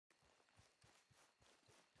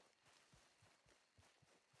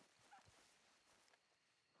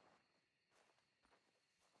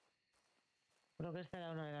Creo que esta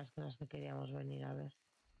era una de las cosas que queríamos venir a ver.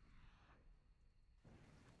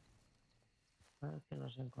 A ver qué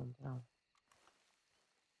nos encontramos.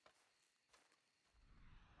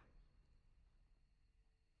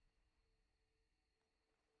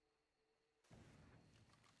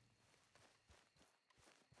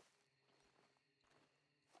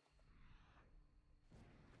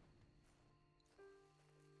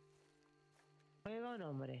 Oiga, un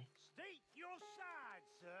hombre.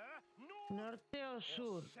 ¿Norte o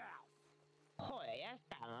sur? Joder, ya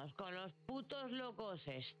estamos con los putos locos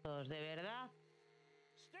estos, ¿de verdad?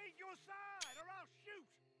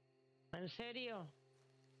 ¿En serio?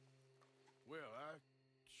 Well, I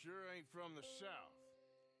sure ain't from the south.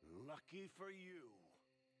 Lucky for you.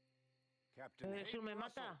 Captain ¿El sur me Hayden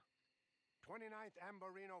Russell, mata? 29th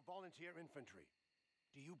Ambarino Volunteer Infantry.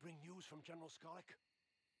 Do you bring news from General Skollick?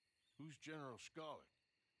 Who's General Skollick?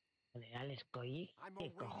 General Skollick. I'm ¿Qué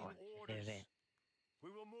awaiting cojones orders. es ese? We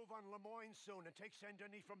will move on Lemoyne soon and take Saint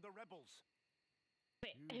Denis from the rebels.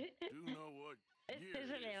 You do know what year Este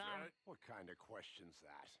se it le is, va. right? What kind of question's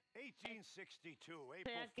that? 1862, Se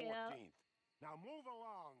April ha quedado. 14th. Now move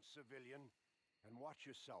along, civilian, and watch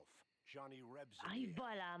yourself. Johnny Rebs in Ay, here.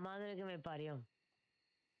 va la madre que me parió.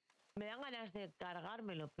 Me dan ganas de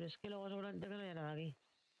cargármelo, pero es que luego seguramente no hay nada aquí.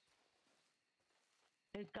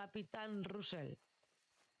 El Capitán Russell.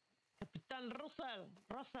 Capitán Russell.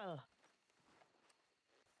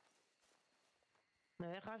 ¿Me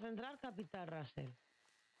dejas entrar, Capitán Russell?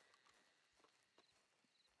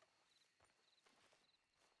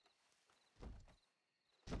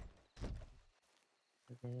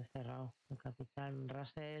 Lo tengo cerrado. El Capitán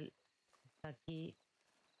Russell está aquí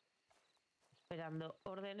esperando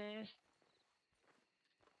órdenes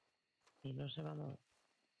y no se va a mover.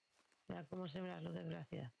 Mira cómo se ve la luz de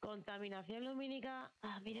velocidad. Contaminación lumínica.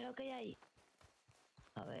 Ah, mira lo que hay ahí.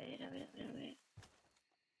 A ver.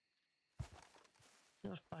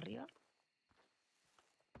 Vamos para arriba.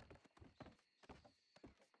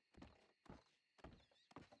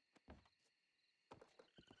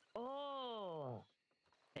 ¡Oh!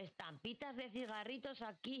 Estampitas de cigarritos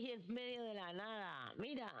aquí en medio de la nada.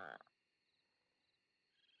 ¡Mira!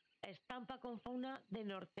 Estampa con fauna de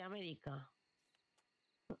Norteamérica.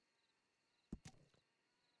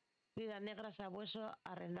 Viuda negra, sabueso,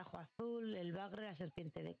 arrendajo azul, el bagre, la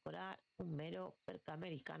serpiente de coral, un mero, perca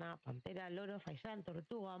americana, pantera, loro, faisán,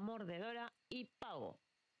 tortuga, mordedora y pavo.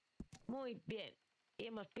 Muy bien. Y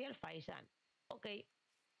hemos pillado el faisán. Ok.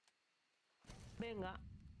 Venga,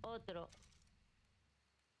 otro.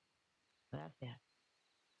 Gracias.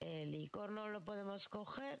 El licor no lo podemos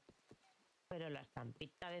coger, pero la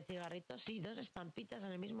estampita de cigarritos sí, 2 estampitas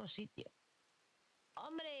en el mismo sitio.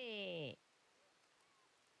 ¡Hombre!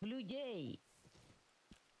 Blue Jay.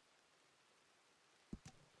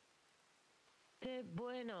 ¡Qué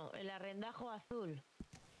bueno! El arrendajo azul.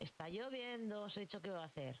 Está lloviendo, os he dicho que va a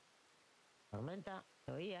hacer. Tormenta,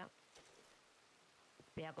 se oía.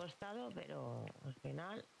 Me ha costado, pero al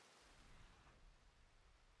final...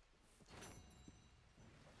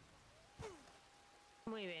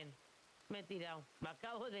 Muy bien. Me he tirado. Me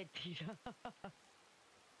acabo de tirar.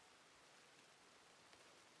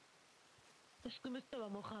 Es que me estaba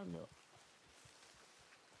mojando.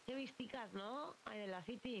 Qué visticas, ¿no? Hay de la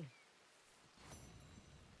City.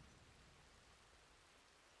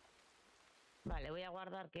 Vale, voy a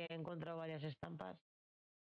guardar que he encontrado varias estampas.